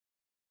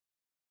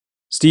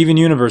Steven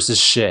Universe is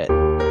shit.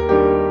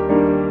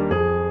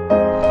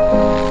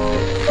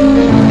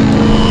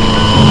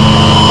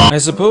 I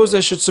suppose I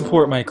should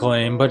support my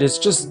claim, but it's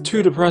just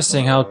too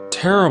depressing how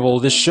terrible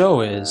this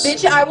show is.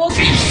 Bitch, I will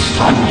Feast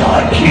on your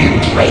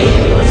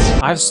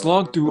entrails. I've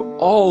slogged through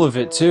all of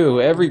it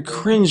too, every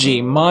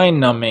cringy,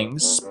 mind-numbing,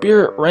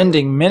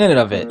 spirit-rending minute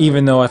of it,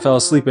 even though I fell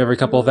asleep every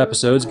couple of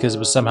episodes because it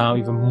was somehow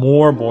even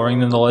more boring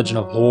than The Legend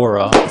of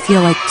Korra. I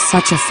feel like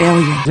such a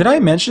failure. Did I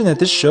mention that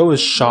this show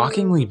is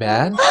shockingly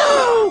bad?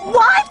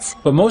 What?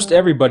 But most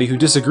everybody who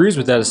disagrees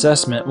with that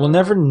assessment will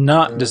never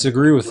not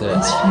disagree with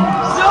it.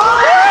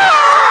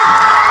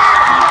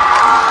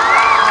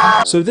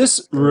 So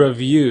this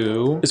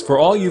review is for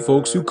all you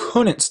folks who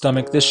couldn't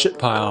stomach this shit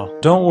pile.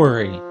 Don't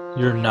worry,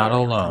 you're not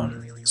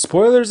alone.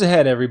 Spoilers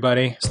ahead,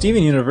 everybody.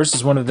 Steven Universe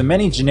is one of the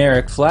many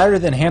generic, flatter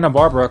than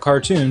Hanna-Barbera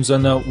cartoons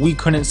on the we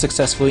couldn't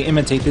successfully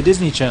imitate the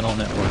Disney Channel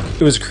network.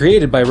 It was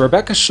created by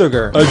Rebecca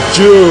Sugar, a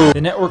Jew,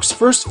 the network's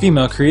first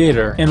female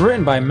creator, and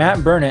written by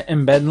Matt Burnett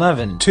and Ben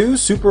Levin, two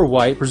super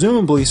white,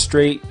 presumably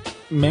straight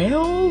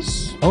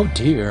males? Oh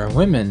dear,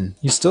 women.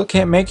 You still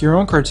can't make your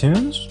own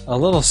cartoons? A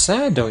little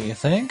sad, don't you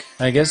think?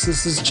 I guess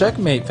this is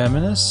checkmate,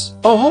 feminists.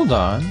 Oh, hold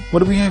on. What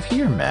do we have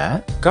here,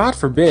 Matt? God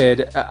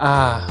forbid,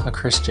 a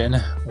Christian,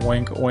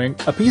 wink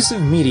wink, a piece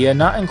of media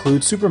not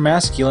include super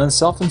masculine,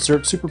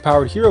 self-insert,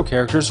 superpowered hero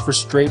characters for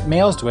straight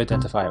males to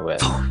identify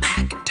with.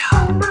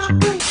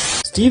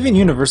 Steven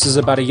Universe is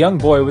about a young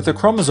boy with a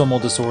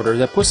chromosomal disorder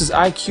that puts his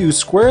IQ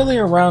squarely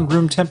around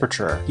room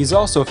temperature. He's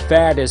also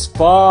fat as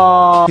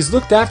fuck. He's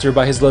looked after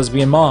by his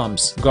lesbian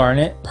moms,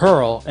 Garnet,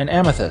 Pearl, and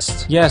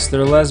Amethyst. Yes,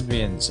 they're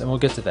lesbians, and we'll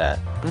get to that.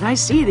 But I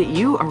see that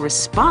you are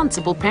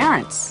responsible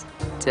parents.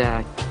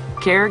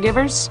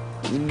 Caregivers?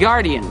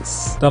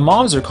 Guardians. The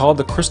moms are called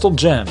the Crystal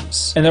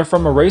Gems, and they're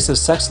from a race of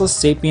sexless,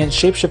 sapient,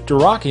 shapeshifter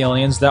rock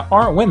aliens that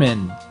aren't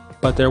women.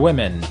 But they're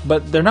women.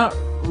 But they're not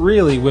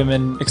really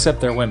women, except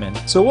they're women.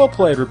 So well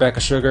played, Rebecca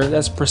Sugar.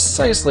 That's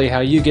precisely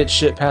how you get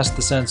shit past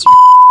the censor.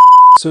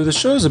 So the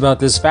show's about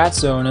this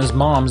fatso and his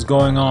moms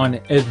going on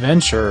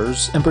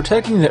adventures and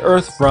protecting the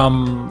Earth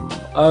from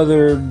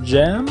other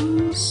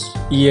gems?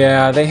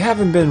 Yeah, they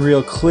haven't been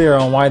real clear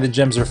on why the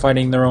gems are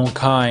fighting their own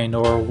kind,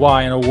 or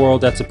why in a world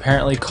that's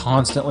apparently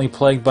constantly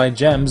plagued by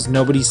gems,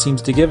 nobody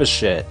seems to give a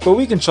shit. But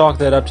we can chalk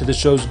that up to the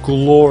show's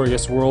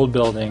glorious world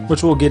building,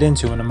 which we'll get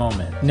into in a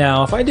moment.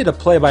 Now, if I did a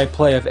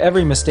play-by-play of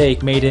every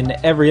mistake made in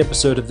every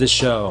episode of this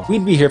show,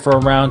 we'd be here for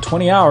around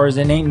 20 hours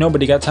and ain't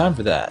nobody got time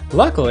for that.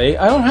 Luckily,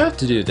 I don't have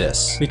to do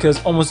this,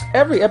 because almost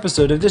every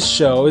episode of this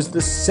show is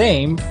the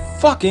same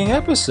fucking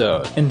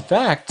episode. In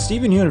fact,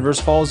 Steven Universe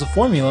follows a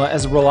formula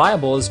as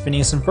reliable as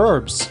Phineas and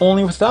Ferb's,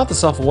 only without the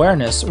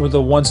self-awareness or the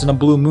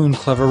once-in-a-blue-moon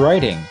clever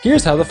writing.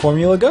 Here's how the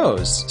formula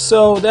goes.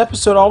 So, the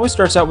episode always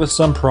starts out with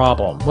some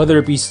problem, whether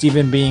it be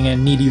Steven being a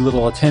needy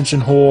little attention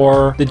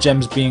whore, the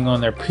gems being on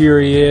their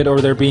period,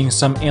 or there being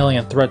some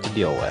alien threat to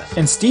deal with.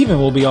 And Steven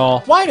will be all,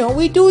 why don't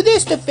we do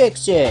this to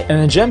fix it?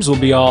 And the gems will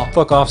be all,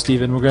 fuck off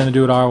Steven, we're gonna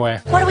do it our way.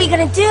 What are we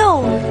gonna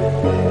do?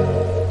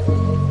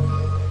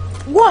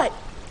 What?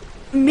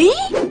 Me?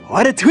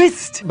 What a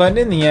twist! But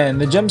in the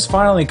end, the gems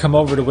finally come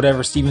over to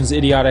whatever Steven's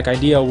idiotic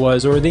idea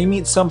was, or they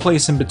meet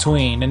someplace in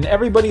between, and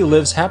everybody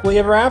lives happily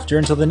ever after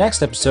until the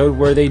next episode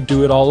where they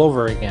do it all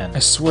over again. I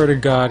swear to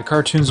God,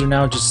 cartoons are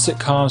now just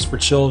sitcoms for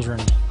children.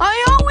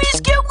 I always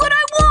get what I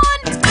want!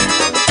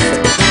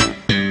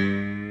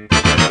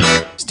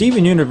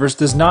 Steven Universe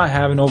does not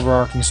have an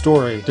overarching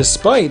story,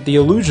 despite the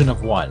illusion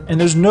of one, and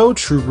there's no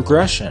true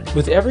progression.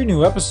 With every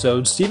new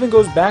episode, Steven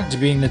goes back to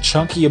being the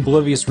chunky,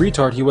 oblivious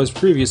retard he was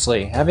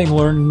previously, having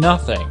learned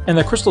nothing. And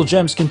the Crystal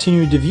Gems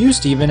continue to view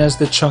Steven as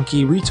the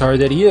chunky retard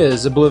that he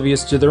is,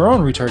 oblivious to their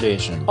own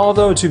retardation.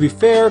 Although, to be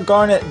fair,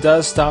 Garnet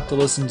does stop to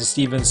listen to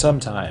Steven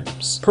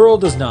sometimes. Pearl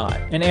does not,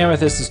 and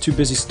Amethyst is too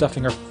busy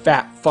stuffing her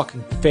fat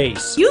fucking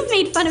face. You've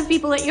made fun of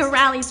people at your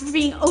rallies for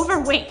being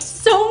overweight.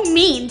 So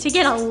mean to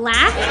get a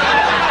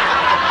laugh.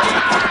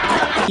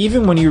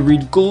 Even when you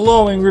read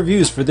glowing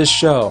reviews for this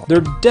show,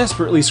 they're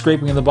desperately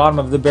scraping in the bottom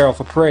of the barrel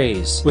for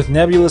praise, with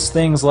nebulous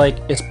things like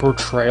its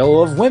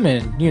portrayal of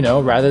women, you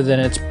know, rather than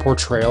its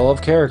portrayal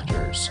of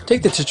characters.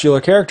 Take the titular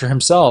character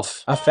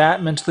himself, a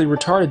fat, mentally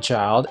retarded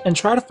child, and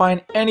try to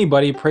find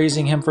anybody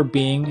praising him for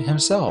being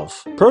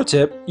himself. Pro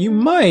tip, you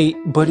might,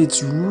 but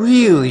it's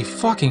really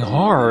fucking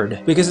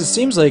hard, because it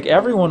seems like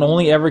everyone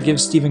only ever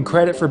gives Steven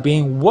credit for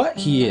being what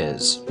he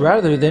is,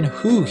 rather than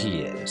who he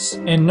is.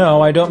 And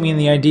no, I don't mean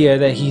the idea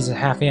that he's a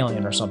half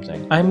alien or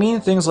something. I mean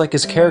things like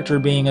his character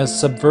being a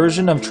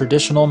subversion of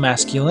traditional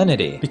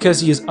masculinity, because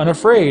he is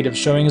unafraid of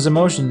showing his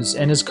emotions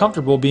and is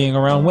comfortable being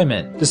around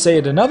women. To say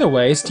it another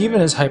way,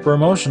 Steven is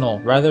hyper-emotional,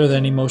 rather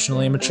than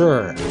emotionally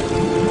immature.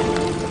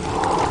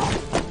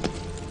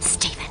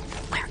 Steven,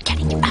 we're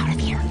getting you out of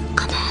here.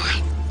 Come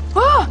on.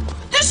 Ah!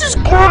 This is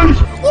great!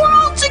 We're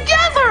all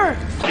together!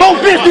 No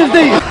business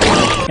these!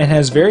 And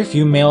has very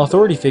few male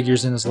authority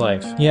figures in his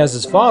life. He has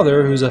his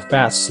father, who's a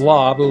fat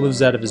slob who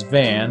lives out of his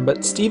van,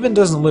 but Steven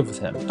doesn't live with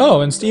him.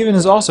 Oh, and Steven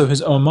is also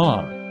his own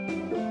mom.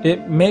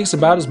 It makes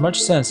about as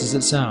much sense as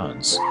it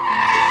sounds.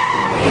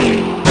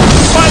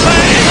 My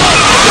leg!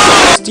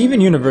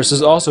 Steven Universe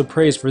is also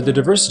praised for the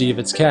diversity of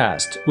its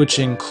cast, which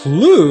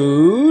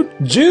include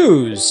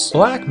Jews,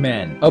 black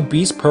men,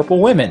 obese purple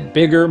women,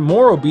 bigger,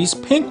 more obese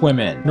pink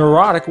women,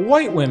 neurotic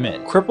white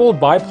women, crippled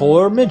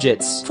bipolar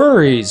midgets,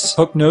 furries,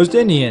 hook-nosed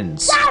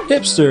Indians,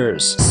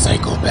 hipsters,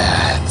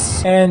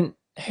 psychopaths, and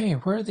hey,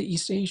 where are the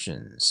East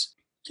Asians?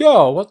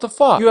 Yo, what the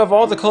fuck? You have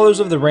all the colors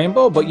of the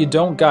rainbow, but you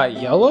don't got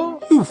yellow?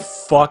 You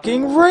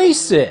fucking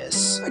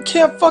racist! I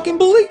can't fucking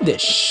believe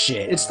this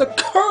shit. It's the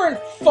current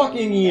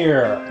fucking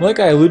year! Like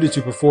I alluded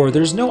to before,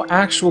 there's no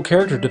actual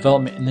character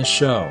development in this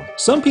show.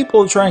 Some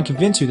people try and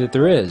convince you that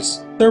there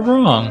is. They're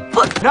wrong.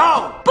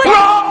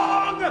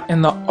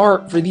 And the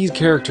art for these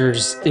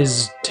characters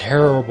is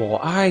terrible.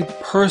 I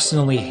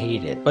personally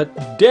hate it, but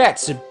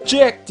that's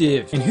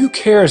subjective. And who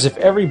cares if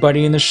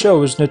everybody in the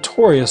show is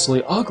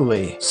notoriously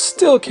ugly?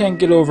 Still can't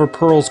get over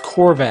Pearl's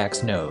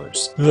Korvac's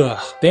nose. Ugh.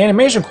 The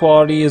animation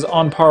quality is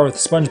on par with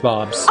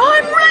SpongeBob's.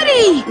 I'm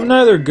ready!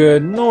 Neither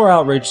good nor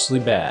outrageously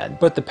bad.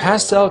 But the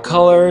pastel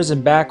colors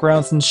and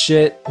backgrounds and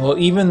shit, well,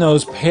 even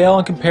those pale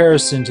in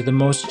comparison to the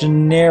most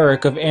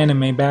generic of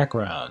anime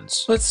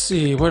backgrounds. Let's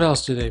see, what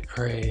else do they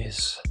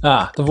praise?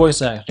 Ah, the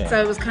voice acting. So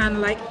it was kind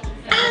of like,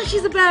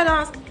 she's a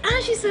badass,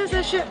 she says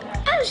that shit,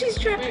 she's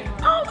tripping,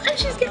 and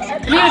she's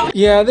getting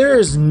Yeah, there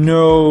is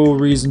no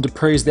reason to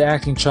praise the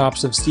acting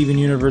chops of Steven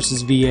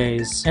Universe's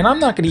VAs. And I'm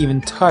not gonna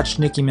even touch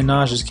Nicki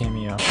Minaj's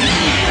cameo.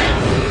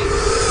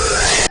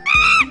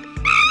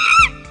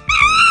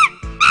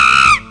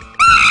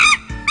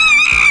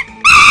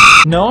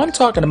 No, I'm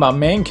talking about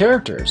main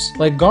characters,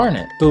 like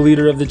Garnet, the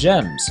leader of the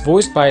Gems,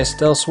 voiced by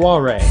Estelle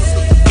Soiree.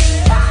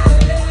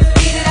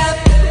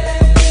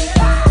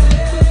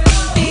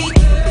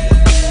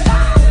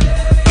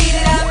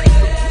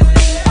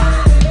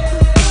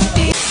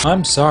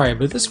 I'm sorry,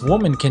 but this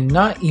woman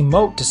cannot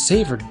emote to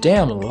save her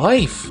damn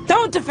life.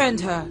 Don't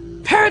defend her.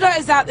 Peridot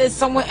is out there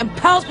somewhere and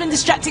Pearl's been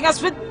distracting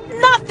us with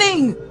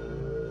nothing.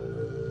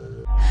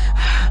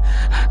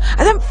 I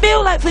don't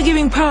feel like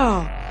forgiving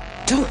Pearl.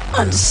 Don't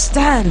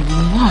understand, you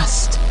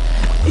must.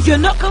 If you're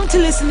not going to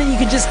listen, then you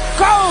can just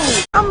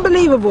go.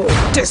 Unbelievable.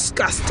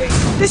 Disgusting.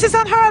 This is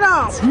unheard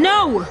of.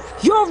 No,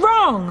 you're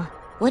wrong.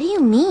 What do you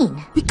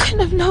mean? We couldn't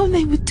have known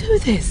they would do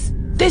this.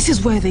 This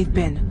is where they've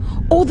been.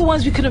 All the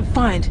ones we couldn't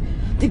find.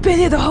 They've been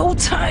here the whole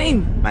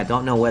time. I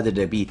don't know whether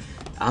to be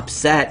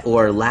upset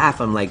or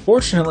laugh. I'm like...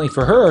 Fortunately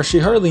for her, she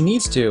hardly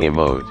needs to,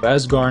 emote,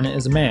 as Garnet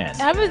is a man.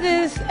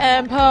 Amethyst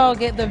and Pearl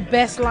get the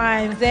best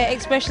lines. Their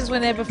expressions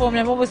when they're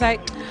performing, I'm always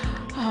like,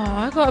 oh,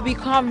 I gotta be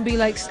calm and be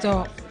like,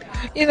 stop.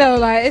 You know,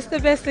 like, it's the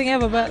best thing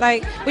ever. But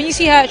like, when you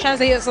see how it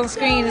translates on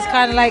screen, it's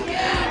kind of like,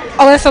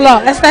 oh, that's a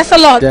lot. That's a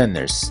lot. Then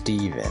there's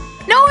Steven.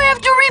 Now we have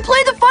to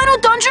replay the final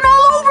dungeon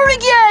all over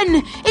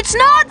again! It's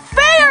not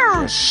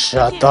fair!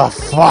 Shut the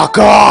fuck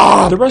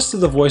up! The rest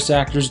of the voice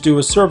actors do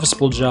a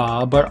serviceable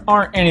job, but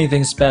aren't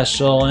anything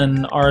special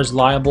and are as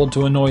liable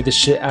to annoy the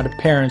shit out of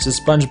parents as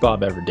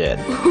SpongeBob ever did.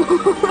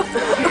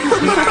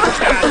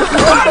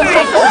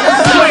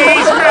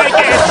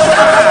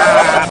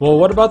 Well,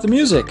 what about the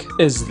music?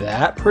 Is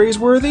that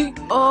praiseworthy?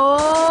 Let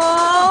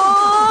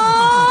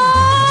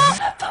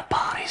the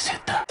bodies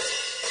hit the...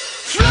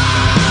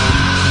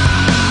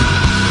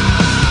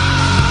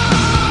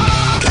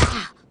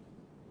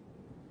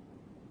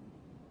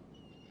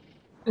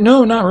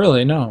 No, not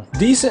really, no.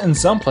 Decent in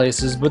some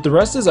places, but the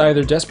rest is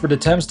either desperate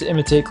attempts to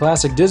imitate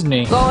classic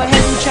Disney, Go ahead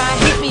and try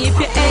and hit me if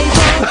you're able.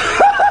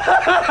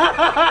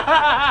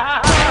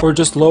 or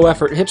just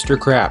low-effort hipster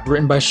crap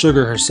written by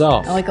Sugar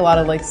herself. I like a lot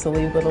of like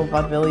silly little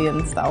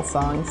vaudevillian style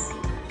songs,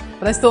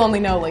 but I still only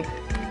know like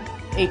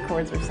 8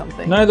 chords or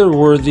something. Neither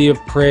worthy of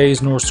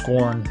praise nor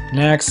scorn.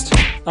 Next.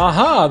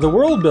 Aha, the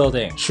world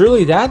building.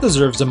 Surely that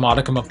deserves a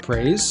modicum of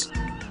praise.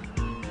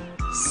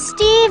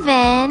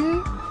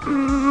 Steven.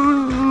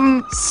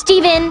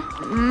 Steven.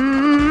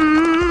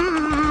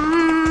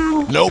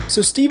 Nope.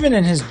 So Steven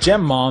and his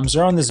gem moms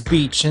are on this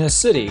beach in a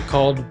city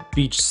called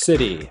Beach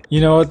City. You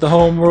know what the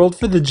home world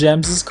for the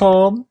gems is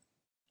called?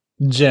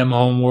 Gem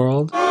Home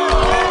World. Go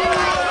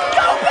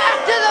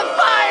back to the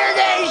Fire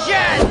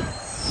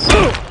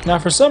Nation! Now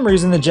for some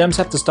reason the gems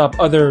have to stop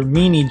other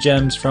meanie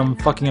gems from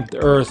fucking up the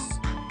earth,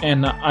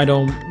 and I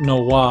don't know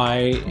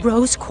why.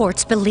 Rose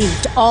Quartz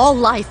believed all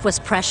life was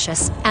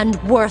precious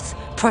and worth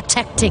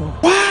protecting.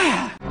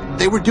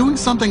 They were doing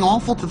something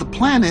awful to the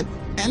planet,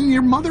 and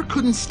your mother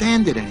couldn't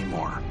stand it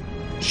anymore.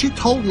 She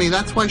told me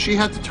that's why she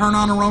had to turn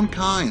on her own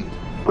kind.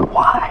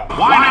 Why?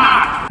 Why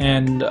not?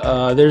 And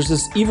there's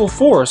this evil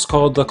force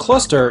called the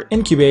Cluster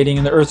incubating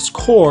in the Earth's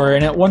core,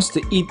 and it wants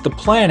to eat the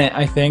planet,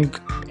 I think.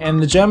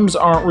 And the gems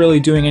aren't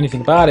really doing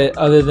anything about it,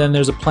 other than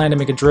there's a plan to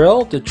make a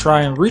drill to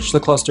try and reach the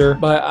Cluster,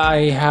 but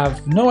I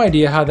have no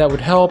idea how that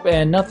would help,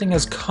 and nothing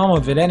has come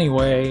of it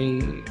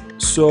anyway,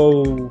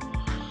 so...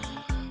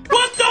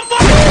 What the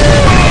fuck?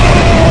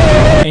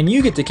 And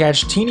you get to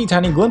catch teeny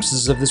tiny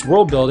glimpses of this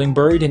world building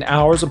buried in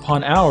hours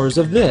upon hours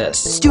of this.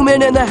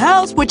 Stewman in the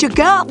house, what you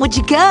got? What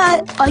you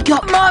got? I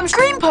got mom's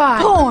green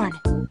pie. Porn.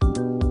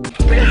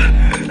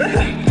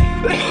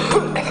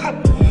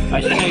 I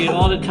say it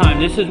all the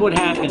time. This is what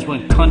happens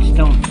when cunts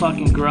don't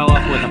fucking grow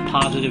up with a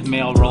positive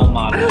male role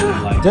model in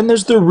their life. Then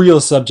there's the real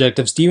subject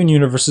of Steven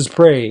Universe's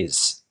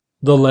praise.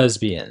 The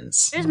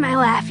lesbians. Here's my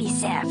Laffy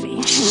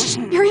Saffy.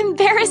 You're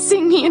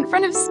embarrassing me in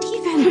front of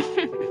Steven.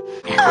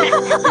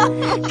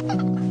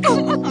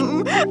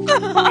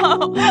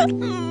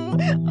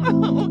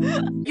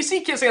 You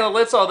see kissing on the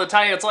lips all the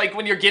time. It's like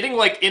when you're getting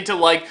like into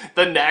like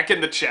the neck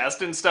and the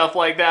chest and stuff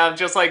like that. I'm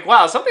just like,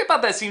 wow, something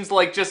about that seems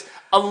like just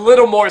a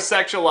little more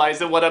sexualized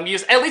than what I'm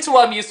used, at least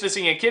what I'm used to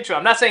seeing in kid show.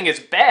 I'm not saying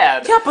it's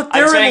bad. Yeah, but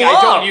they're I'm saying in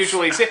love. I don't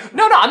usually see.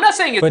 No, I'm not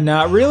saying it's. But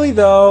not really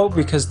though,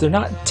 because they're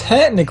not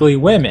technically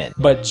women,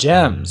 but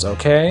gems,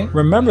 okay?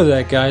 Remember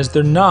that, guys,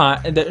 they're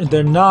not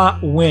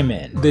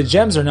women. The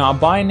gems are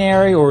not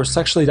binary or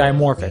sexually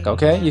dimorphic,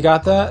 okay? You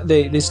got that?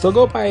 They still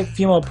go by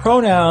female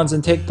pronouns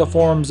and take the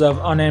forms of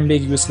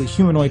unambiguously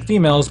humanoid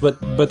females,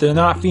 but they're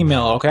not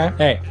female,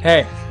 okay?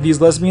 Hey,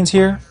 these lesbians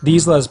here,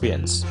 these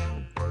lesbians,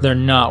 they're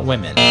not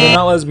women. They're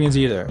not lesbians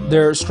either.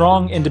 They're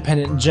strong,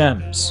 independent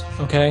gems,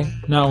 okay?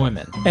 Not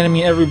women. And I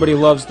mean, everybody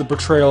loves the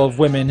portrayal of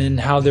women and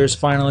how there's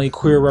finally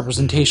queer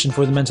representation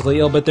for the mentally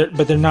ill, but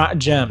they're not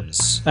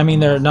gems. I mean,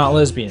 they're not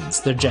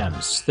lesbians. They're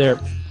gems. They're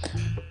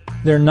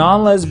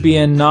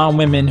non-lesbian,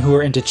 non-women who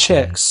are into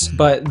chicks,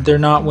 but they're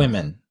not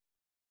women.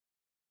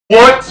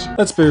 What?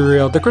 Let's be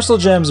real, the crystal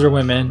gems are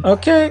women.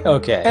 Okay.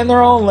 And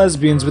they're all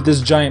lesbians with this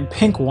giant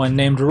pink one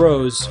named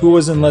Rose, who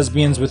was in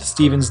Lesbians with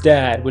Steven's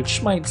dad,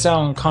 which might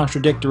sound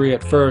contradictory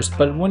at first,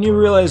 but when you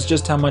realize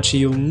just how much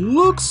he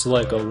looks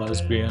like a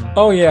lesbian.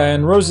 Oh yeah,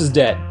 and Rose is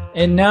dead.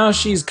 And now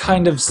she's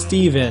kind of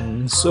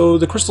Steven, so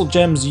the crystal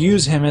gems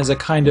use him as a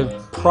kind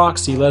of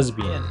proxy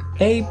lesbian.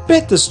 A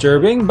bit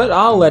disturbing, but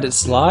I'll let it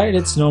slide.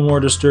 It's no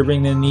more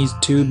disturbing than these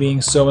two being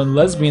so in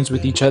lesbians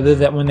with each other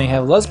that when they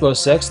have lesbo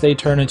sex, they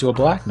turn into a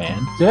black man.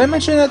 Did I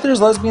mention that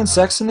there's lesbian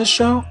sex in this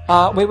show?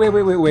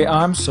 Wait,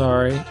 I'm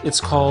sorry.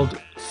 It's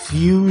called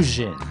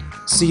fusion.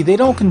 See, they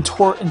don't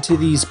contort into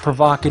these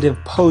provocative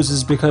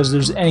poses because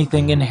there's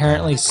anything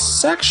inherently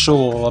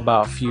sexual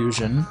about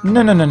fusion.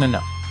 No.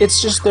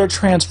 It's just their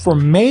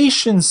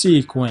transformation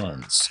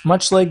sequence.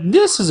 Much like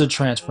this is a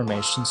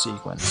transformation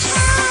sequence.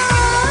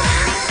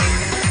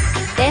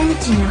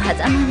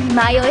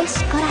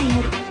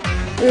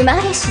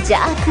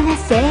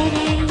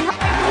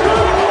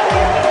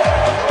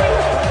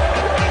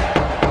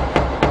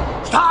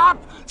 Stop!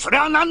 それ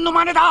は何の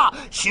真似だ!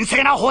 神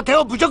聖な法廷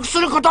を侮辱す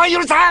ることは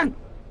許さん!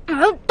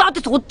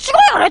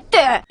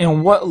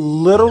 And what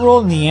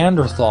literal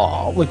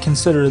Neanderthal would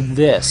consider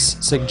this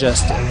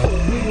suggestive?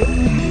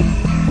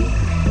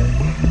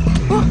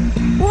 What?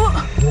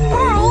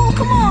 Oh,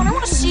 come on, I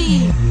want to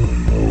see.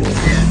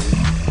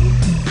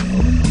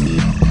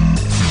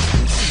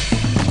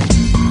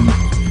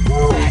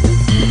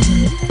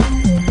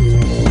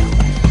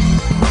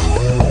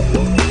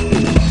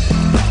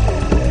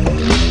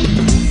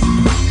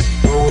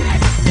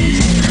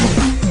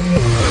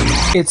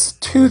 It's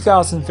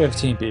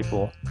 2015,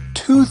 people.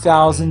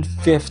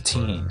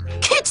 2015.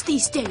 Kids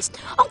these days,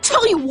 I'll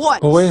tell you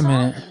what. But wait a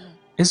minute.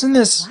 Isn't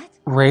this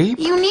rape?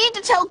 You need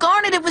to tell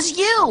Garnet it was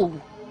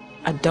you.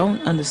 I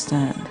don't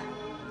understand.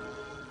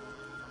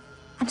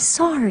 I'm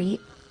sorry.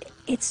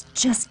 It's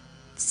just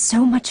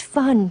so much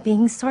fun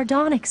being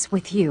sardonyx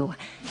with you.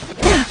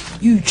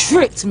 You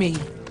tricked me.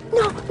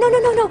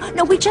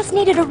 No, we just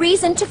needed a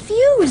reason to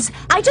fuse.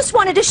 I just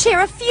wanted to share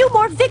a few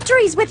more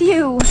victories with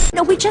you.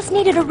 No, we just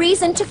needed a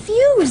reason to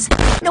fuse.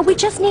 No, we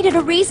just needed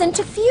a reason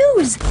to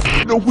fuse.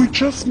 No, we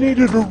just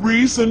needed a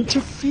reason to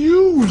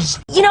fuse.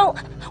 You know,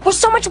 we're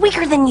so much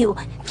weaker than you.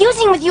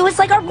 Fusing with you is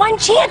like our one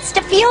chance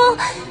to feel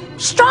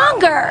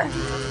stronger.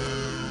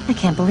 I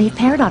can't believe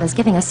Peridot is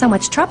giving us so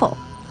much trouble.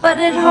 But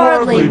it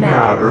hardly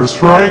matters.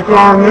 Right,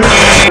 Garnet?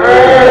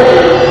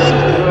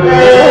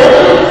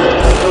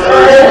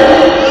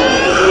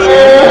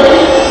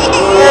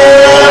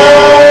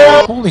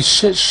 Holy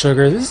shit,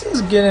 Sugar, this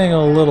is getting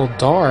a little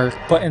dark.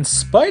 But in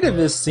spite of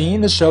this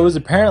scene, the show is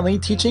apparently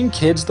teaching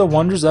kids the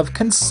wonders of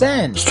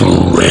consent.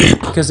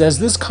 Because as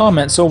this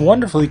comment so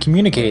wonderfully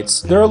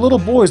communicates, there are little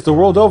boys the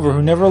world over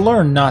who never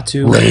learn not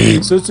to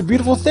rape. So it's a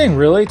beautiful thing,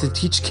 really, to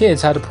teach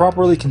kids how to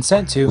properly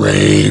consent to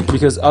rape.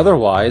 Because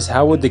otherwise,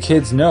 how would the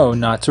kids know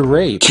not to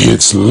rape?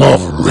 Kids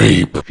love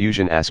rape. The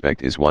fusion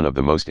aspect is one of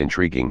the most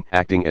intriguing,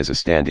 acting as a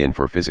stand-in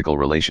for physical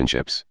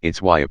relationships.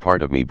 It's why a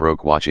part of me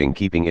broke watching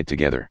Keeping It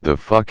Together. The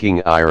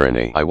fucking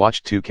irony. I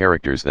watched two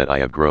characters that I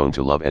have grown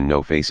to love and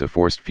know face a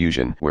forced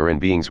fusion, wherein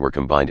beings were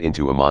combined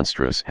into a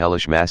monstrous,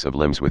 hellish mass of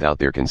limbs without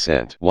their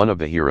consent. One of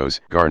the heroes,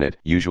 Garnet,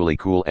 usually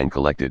cool and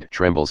collected,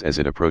 trembles as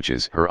it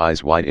approaches, her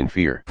eyes wide in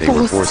fear. They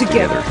were forced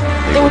together.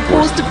 They were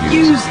forced to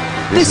fuse.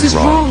 This is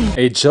wrong.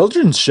 A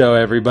children's show,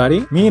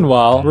 everybody.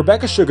 Meanwhile,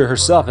 Rebecca Sugar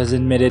herself has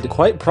admitted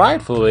quite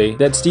pridefully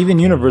that Steven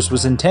Universe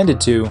was intended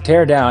to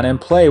tear down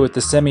and play with the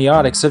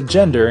semiotics of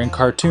gender in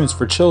cartoons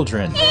for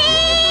children.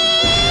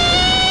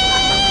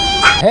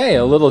 Hey,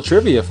 a little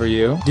trivia for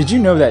you. Did you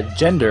know that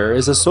gender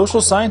is a social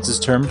sciences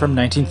term from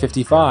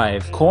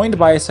 1955, coined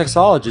by a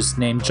sexologist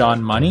named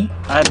John Money?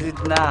 I did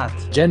not.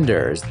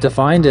 Gender is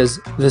defined as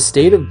the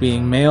state of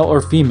being male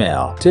or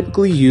female,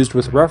 typically used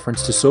with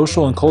reference to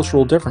social and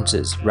cultural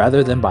differences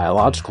rather than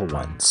biological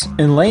ones.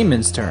 In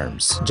layman's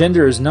terms,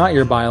 gender is not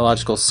your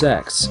biological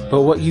sex,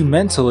 but what you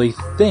mentally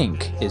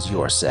think is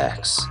your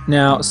sex.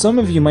 Now, some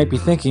of you might be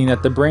thinking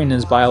that the brain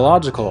is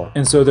biological,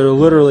 and so there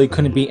literally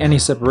couldn't be any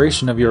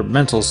separation of your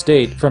mental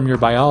state from your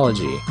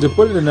biology. To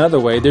put it another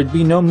way, there'd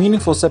be no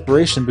meaningful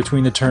separation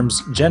between the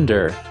terms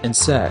gender and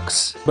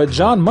sex. But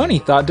John Money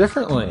thought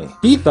differently.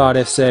 He thought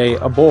if, say,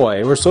 a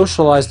boy were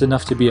socialized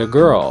enough to be a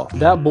girl,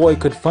 that boy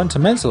could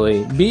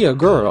fundamentally be a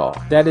girl.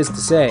 That is to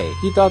say,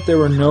 he thought there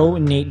were no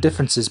innate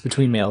differences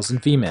between males and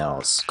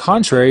females,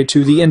 contrary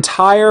to the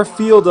entire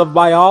field of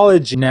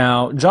biology.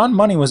 Now, John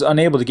Money was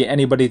unable to get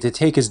anybody to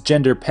take his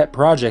gender pet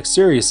project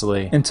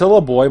seriously until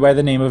a boy by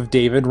the name of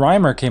David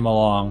Reimer came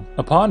along.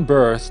 Upon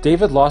birth,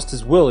 David lost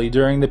his willy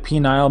during the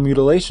penile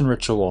mutilation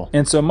ritual,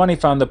 and so Money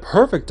found the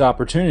perfect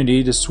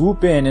opportunity to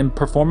swoop in and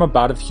perform a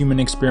bout of human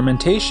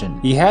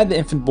experimentation. He had the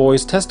infant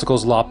boy's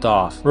testicles lopped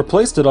off,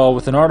 replaced it all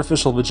with an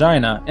artificial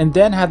vagina, and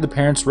then had the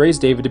parents raise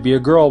David to be a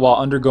girl while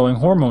undergoing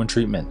hormone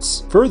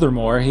treatments.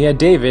 Furthermore, he had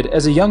David,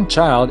 as a young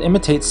child,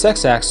 imitate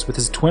sex acts with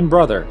his twin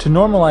brother to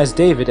normalize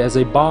David as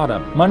a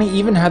bottom. Money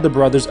even had the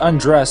brothers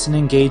undress and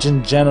engage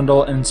in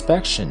genital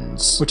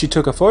inspections, which he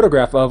took a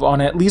photograph of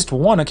on at least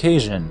one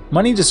occasion.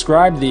 Money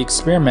described the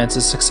experiments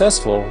as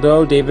successful,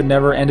 though David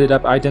never ended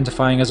up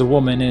identifying as a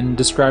woman and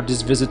described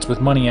his visits with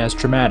Money as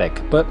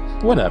traumatic. But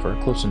whatever,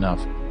 close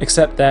enough.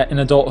 Except that in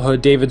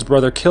adulthood, David's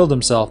brother killed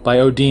himself by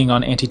ODing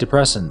on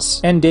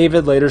antidepressants, and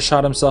David later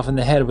shot himself in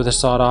the head with a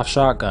sawed-off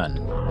shotgun.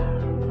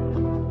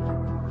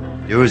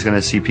 You're always going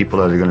to see people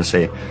that are going to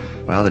say,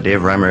 well, the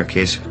Dave Reimer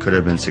case could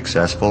have been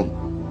successful.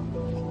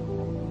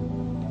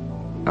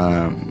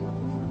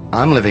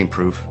 I'm living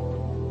proof,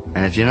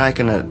 and if you're not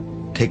going to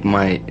take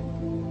my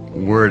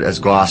word as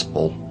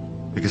gospel,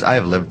 because I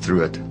have lived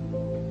through it,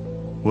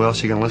 who else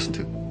are you going to listen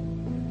to?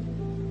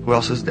 Who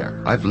else is there?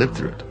 I've lived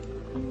through it.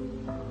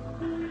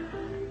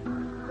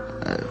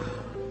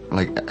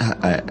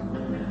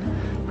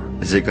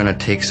 Is it going to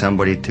take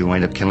somebody to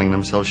wind up killing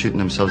themselves, shooting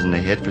themselves in the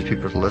head for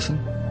people to listen?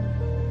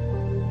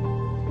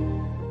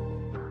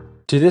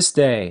 To this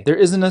day, there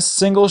isn't a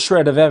single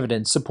shred of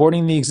evidence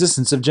supporting the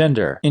existence of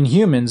gender, in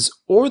humans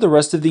or the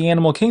rest of the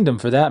animal kingdom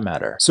for that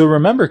matter. So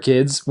remember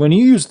kids, when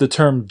you use the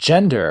term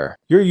gender,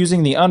 you're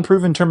using the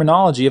unproven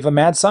terminology of a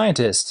mad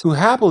scientist who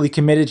happily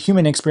committed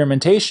human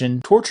experimentation,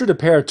 tortured a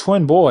pair of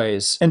twin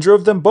boys, and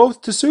drove them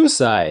both to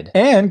suicide,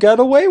 and got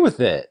away with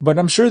it. But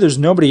I'm sure there's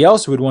nobody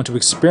else who would want to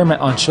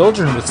experiment on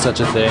children with such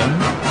a thing.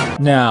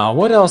 Now,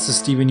 what else is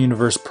Steven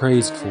Universe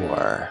praised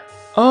for?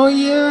 Oh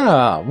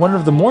yeah, one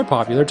of the more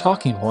popular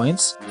talking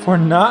points for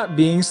not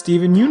being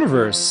Steven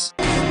Universe.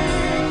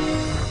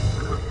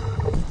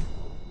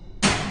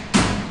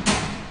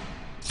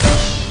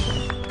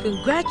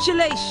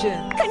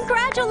 Congratulations!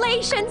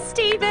 Congratulations,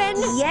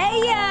 Steven!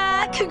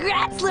 Yeah!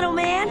 Congrats, little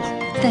man!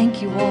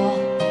 Thank you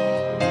all.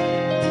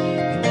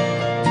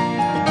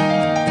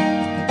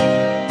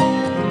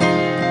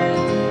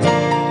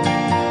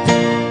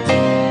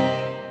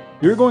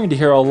 You're going to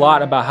hear a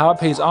lot about how it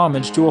pays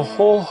homage to a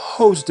whole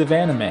host of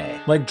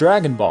anime, like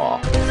Dragon Ball.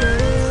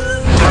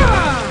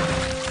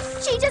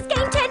 She just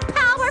gained 10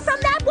 power from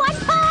that one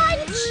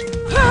punch!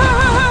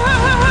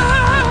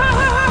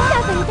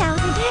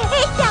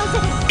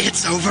 7,000, 8,000...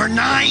 It's over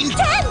 9!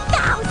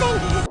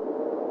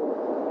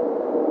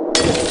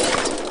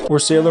 10,000! Or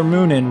Sailor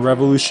Moon in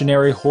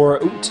Revolutionary Horror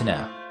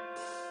Utena.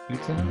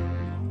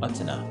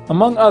 Utena?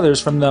 Among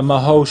others from the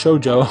Mahou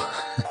Shoujo,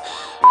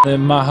 the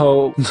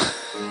Mahou...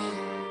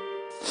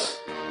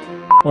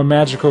 or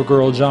magical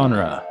girl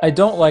genre. I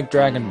don't like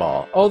Dragon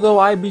Ball, although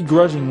I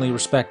begrudgingly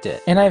respect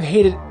it, and I've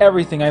hated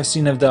everything I've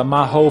seen of the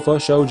Mahou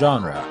Shoujo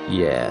genre.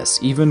 Yes,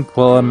 even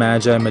Puella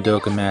Magi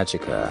Madoka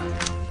Magica.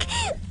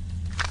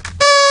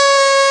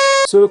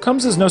 So it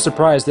comes as no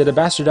surprise that a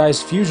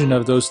bastardized fusion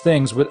of those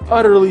things would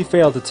utterly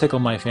fail to tickle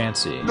my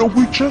fancy. No,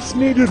 we just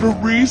needed a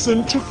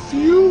reason to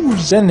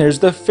fuse. Then there's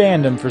the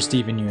fandom for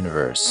Steven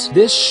Universe.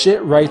 This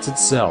shit writes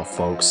itself,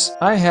 folks.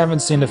 I haven't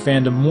seen a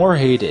fandom more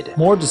hated,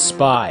 more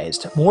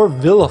despised, more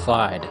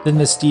vilified than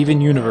the Steven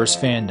Universe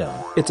fandom.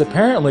 It's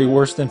apparently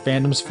worse than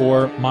fandoms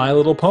for My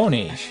Little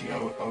Pony.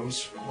 Actually, I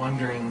was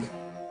wondering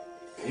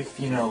if,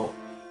 you know,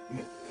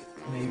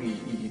 maybe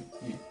you'd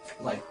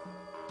like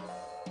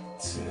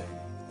to...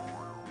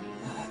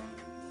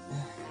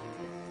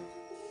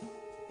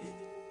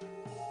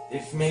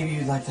 if maybe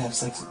you'd like to have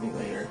sex with me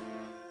later.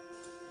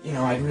 You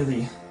know, I'd...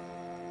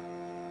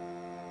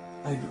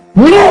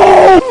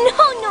 No,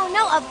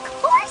 of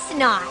course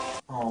not!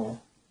 Oh,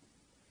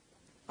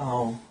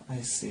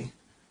 I see.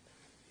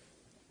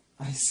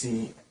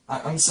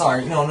 I'm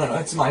sorry. No,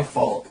 it's my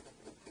fault.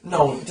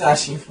 No,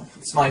 Dashi,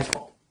 it's my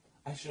fault.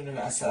 I shouldn't have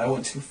asked that. I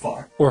went too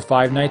far. Or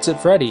Five Nights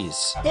at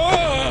Freddy's.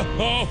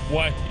 Oh,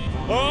 what?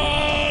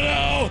 Oh,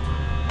 no!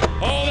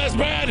 Oh, that's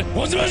bad!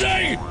 What's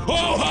missing?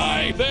 Oh,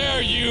 hi!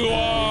 There you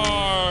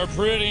are,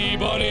 pretty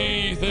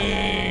bunny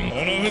thing. I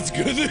don't know if it's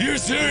good that you're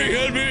staring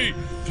at me,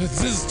 but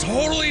this is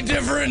totally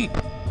different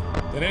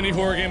than any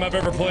horror game I've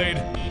ever played.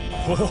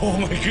 Oh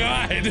my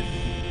god!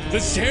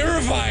 That's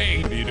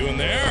terrifying! What are you doing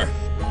there?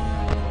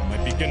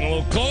 Might be getting a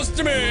little close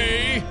to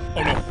me!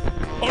 Oh no!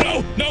 Oh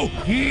no! No!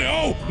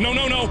 No! No!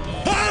 No! No!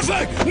 Ah,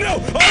 fuck! No!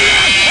 Oh no!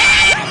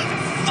 Ah!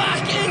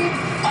 Fucking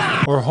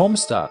fuck! Or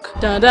Homestuck.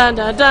 Dun dun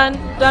dun dun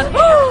dun.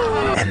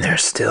 And they're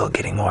still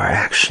getting more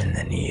action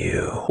than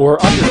you. Or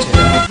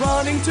Undertale.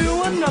 Running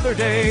to another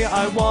day,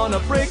 I wanna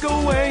break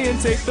away and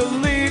take the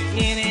leap.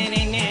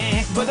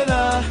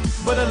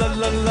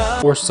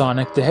 Or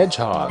Sonic the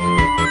Hedgehog.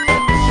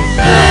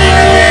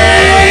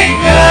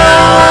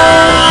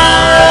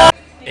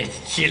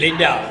 It's chili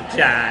dog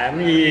time,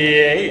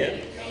 yeah.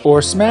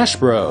 Or Smash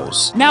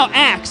Bros. Now,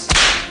 Axe,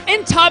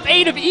 in top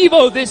 8 of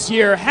EVO this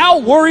year, how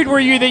worried were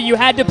you that you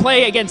had to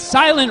play against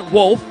Silent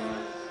Wolf?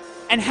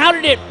 And how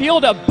did it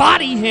feel to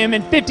body him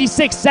in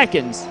 56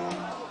 seconds?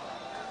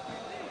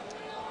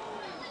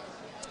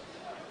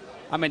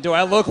 I mean, do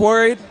I look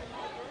worried?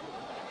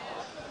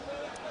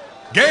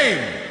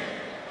 Game!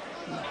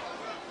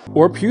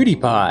 Or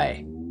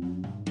PewDiePie.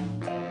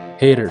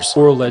 Haters.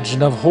 Or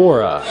Legend of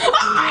Horror.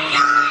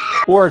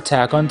 Or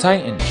Attack on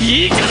Titan.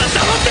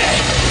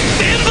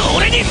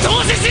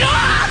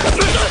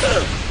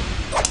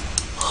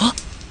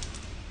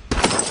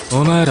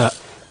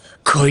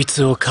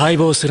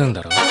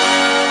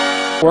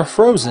 Or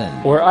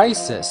Frozen, or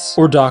Isis,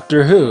 or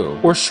Doctor Who,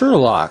 or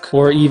Sherlock,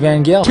 or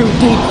Evangelion. Too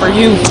deep for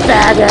you,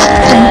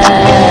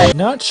 faggot!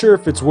 Not sure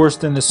if it's worse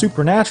than the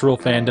Supernatural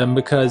fandom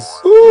because,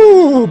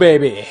 ooh,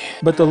 baby.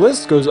 But the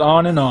list goes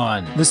on and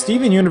on. The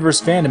Steven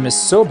Universe fandom is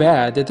so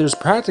bad that there's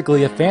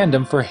practically a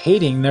fandom for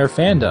hating their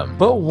fandom.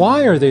 But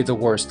why are they the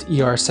worst,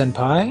 ER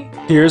Senpai?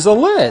 Here's a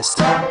list.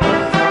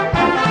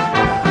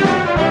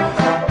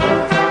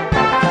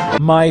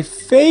 My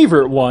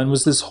favorite one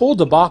was this whole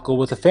debacle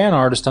with a fan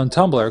artist on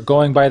Tumblr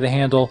going by the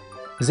handle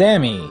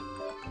Zammy.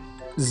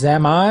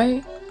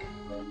 Zamai?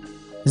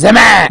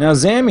 Zamai! Now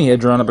Zammy had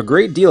drawn up a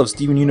great deal of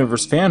Steven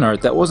Universe fan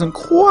art that wasn't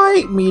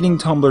quite meeting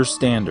Tumblr's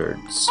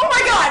standards. Oh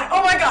my god!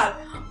 Oh my god!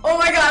 Oh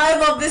my god, I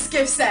love this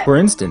gift set! For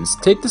instance,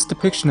 take this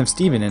depiction of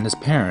Steven and his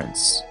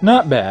parents.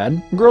 Not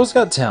bad. Girl's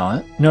got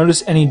talent.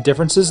 Notice any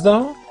differences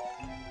though?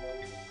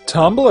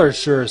 Tumblr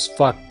sure as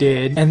fuck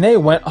did, and they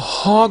went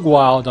hog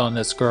wild on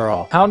this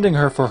girl, hounding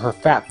her for her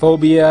fat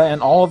phobia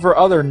and all of her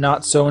other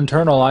not so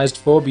internalized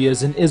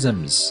phobias and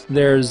isms.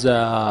 There's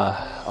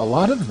a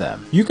lot of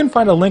them. You can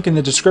find a link in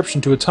the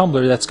description to a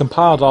Tumblr that's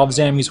compiled all of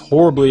Zammy's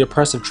horribly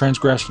oppressive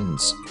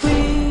transgressions.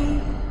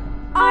 We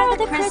are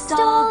the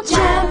crystal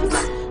gems,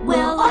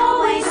 we'll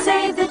always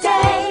save the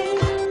day.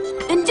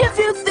 And if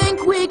you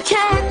think we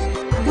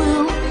can't,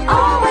 we'll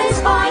always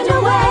find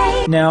a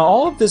way. Now,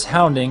 all of this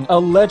hounding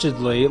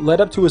allegedly led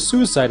up to a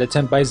suicide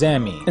attempt by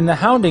Zammy, and the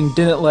hounding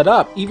didn't let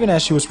up even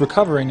as she was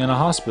recovering in a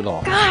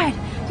hospital. God,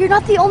 you're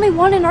not the only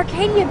one in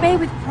Arcadia Bay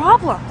with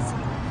problems.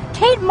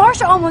 Kate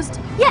Marsh almost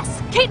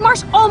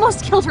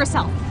killed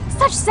herself.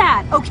 Such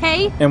sad,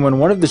 okay? And when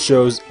one of the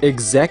show's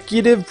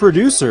executive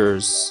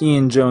producers,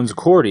 Ian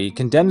Jones-Cordy,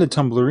 condemned the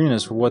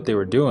Tumblrinas for what they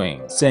were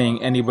doing,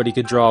 saying anybody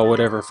could draw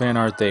whatever fan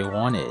art they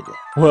wanted.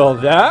 Well,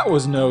 that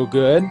was no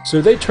good,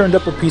 so they turned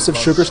up a piece of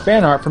Sugar's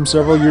fan art from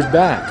several years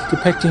back,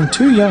 depicting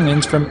two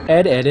youngins from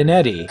Ed, Ed, and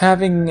Eddie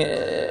having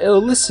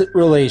illicit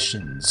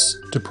relations,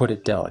 to put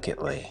it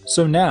delicately.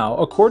 So now,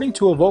 according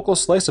to a vocal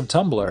slice of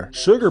Tumblr,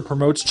 Sugar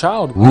promotes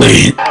child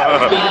The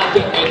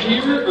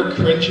edgier or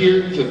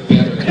cringier, the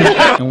better.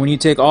 And when you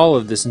take all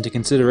of this into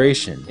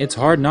consideration, it's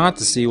hard not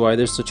to see why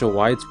there's such a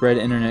widespread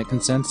internet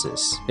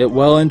consensus. It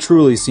well and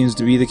truly seems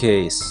to be the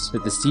case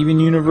that the Steven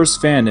Universe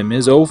fandom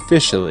is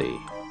officially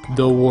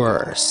the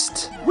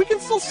worst. We can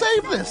still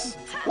save this.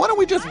 Why don't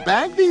we just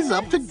bag these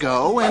up to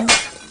go and...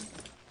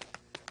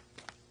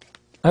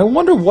 I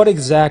wonder what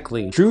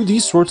exactly drew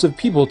these sorts of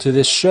people to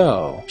this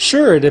show.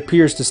 Sure, it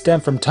appears to stem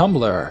from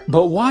Tumblr,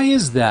 but why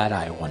is that,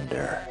 I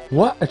wonder?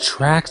 What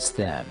attracts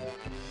them?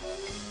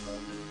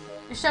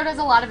 The show does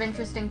a lot of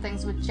interesting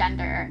things with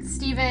gender.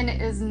 Steven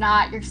is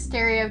not your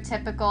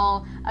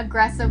stereotypical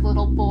aggressive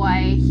little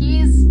boy.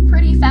 He's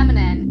pretty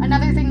feminine.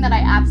 Another thing that I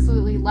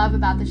absolutely love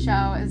about the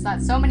show is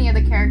that so many of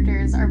the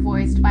characters are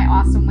voiced by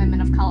awesome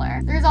women of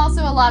color. There's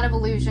also a lot of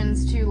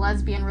allusions to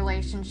lesbian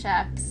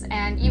relationships,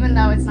 and even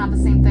though it's not the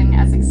same thing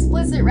as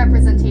explicit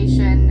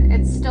representation,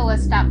 it's still a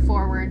step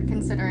forward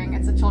considering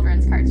it's a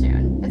children's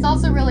cartoon. It's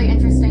also really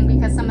interesting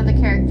because some of the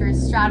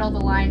characters straddle the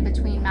line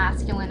between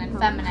masculine and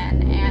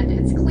feminine, and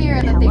it's clear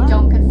that they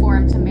don't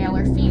conform to male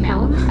or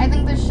female. I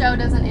think the show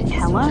does an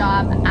interesting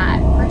job at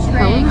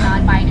portraying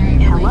non-binary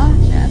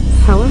relationships.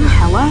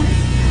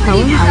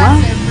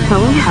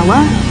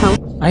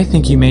 I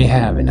think you may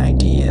have an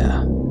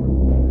idea.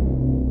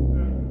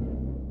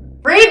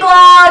 Read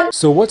long!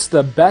 So what's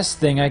the best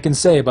thing I can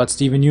say about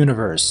Steven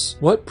Universe?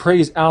 What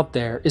praise out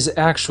there is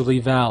actually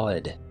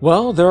valid?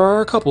 Well, there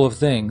are a couple of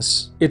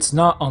things. It's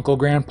not Uncle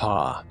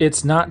Grandpa.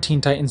 It's not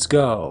Teen Titans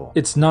Go.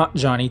 It's not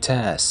Johnny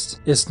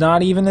Test. It's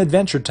not even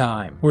Adventure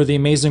Time, or The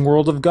Amazing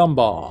World of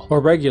Gumball, or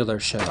Regular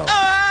Show.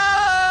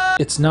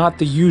 It's not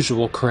the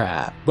usual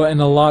crap, but in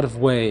a lot of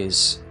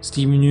ways,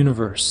 Steven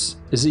Universe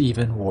is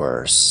even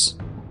worse.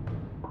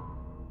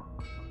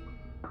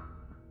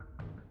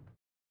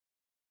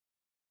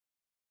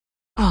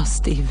 Oh,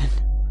 Steven,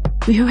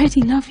 we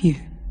already love you.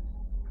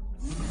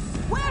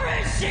 Where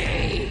is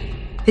she?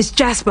 It's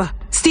Jasper.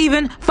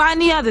 Steven, find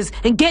the others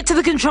and get to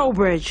the control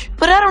bridge.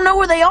 But I don't know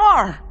where they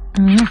are.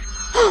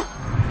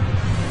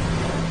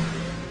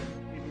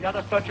 Ja,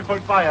 das deutsche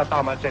Volk war ja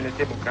damals eine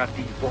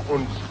Demokratie vor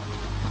uns.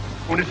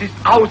 Und es ist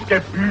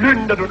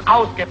ausgeplündert und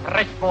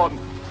ausgepresst worden.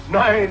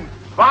 Nein,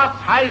 was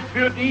heißt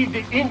für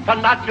diese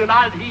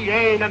internationalen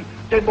Hyänen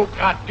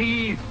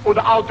Demokratie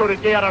oder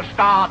autoritärer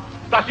Staat?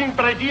 Das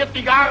interessiert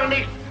die gar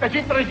nicht. Es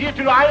interessiert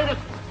nur eines.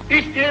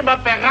 Ist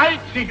jemand bereit,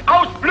 sich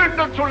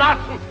ausplündern zu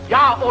lassen?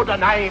 Ja oder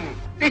nein?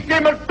 Ist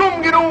jemand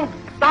dumm genug,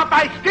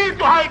 dabei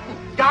stillzuhalten?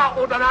 Ja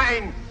oder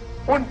nein?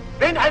 Und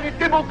wenn eine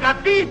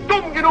Demokratie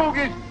dumm genug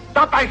ist,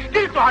 dabei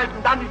stillzuhalten,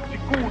 dann ist sie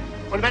gut.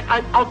 Und wenn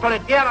ein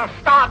autoritärer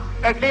Staat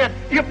erklärt,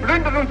 ihr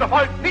plündert unser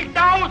Volk nicht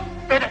aus,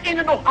 weder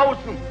innen noch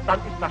außen, dann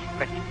ist das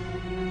schlecht.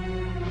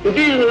 In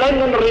diesen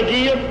Ländern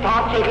regiert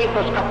tatsächlich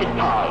das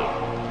Kapital.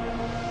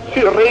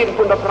 Sie reden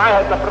von der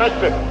Freiheit der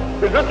Presse.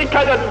 In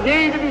Wirklichkeit hat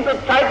jede dieser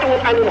Zeitungen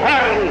einen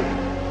Herrn.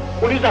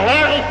 Und dieser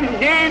Herr ist in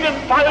jedem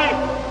Fall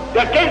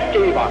der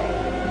Geldgeber.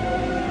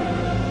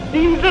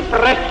 Diese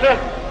Presse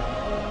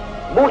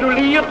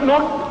moduliert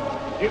nun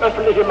die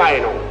öffentliche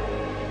Meinung.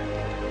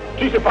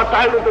 Diese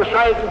Parteien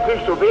unterscheiden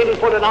sich so wenig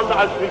voneinander,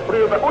 als sie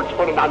früher bei uns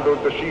voneinander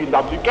unterschieden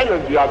haben. Sie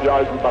kennen sie ja, die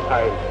alten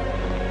Parteien.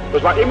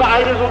 Das war immer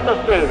eines und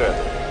dasselbe.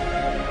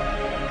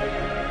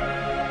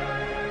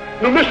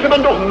 Nun müsste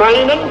man doch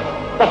meinen,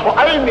 dass vor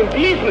allem in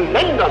diesen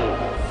Ländern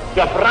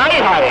der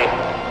Freiheit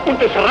und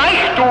des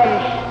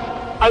Reichtums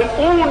ein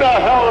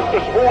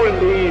unerhörtes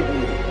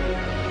Wohlleben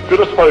für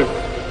das Volk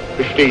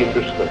bestehen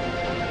müsste.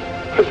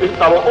 Es ist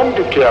aber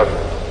umgekehrt.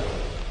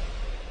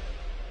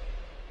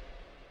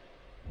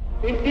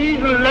 In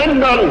diesen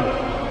Ländern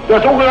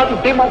der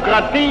sogenannten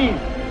Demokratie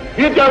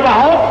wird ja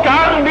überhaupt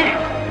gar nicht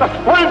das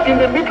Volk in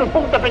den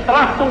Mittelpunkt der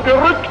Betrachtung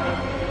gerückt.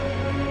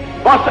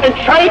 Was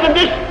entscheidend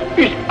ist,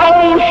 ist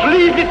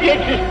ausschließlich die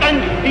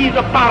Existenz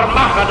dieser paar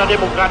Macher der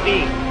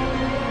Demokratie.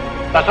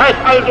 Das heißt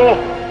also,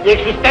 die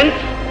Existenz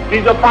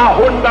dieser paar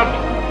hundert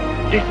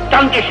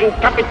gigantischen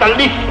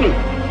Kapitalisten,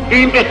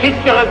 die im Besitz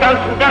ihrer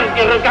ganzen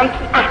Werke, ihrer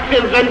ganzen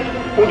Aktien sind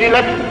und die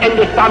letzten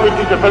Endes damit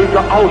diese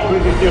Völker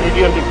ausschließlich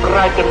dirigieren. Die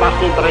breite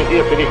Masse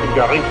interessiert sie nicht im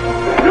geringsten.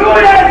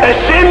 Es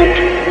sind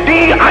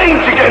die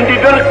einzigen,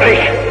 die wirklich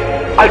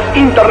als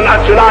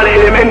internationale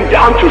Elemente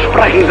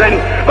anzusprechen sind,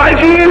 weil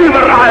sie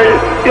überall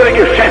ihre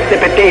Geschäfte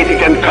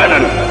betätigen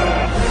können.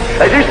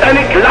 Es ist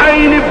eine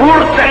kleine,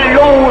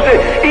 wurzellose,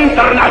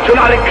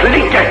 internationale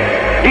Clique,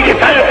 die die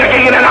Völker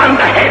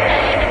gegeneinander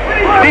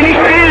hetzt, die nicht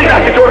will,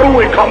 dass sie zur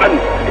Ruhe kommen.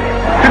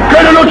 Sie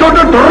können uns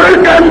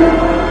unterdrücken!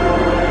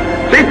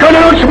 Sie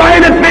können uns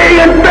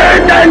meinetwegen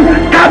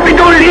töten!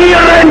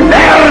 Kapitulieren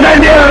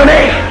werden wir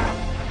nicht!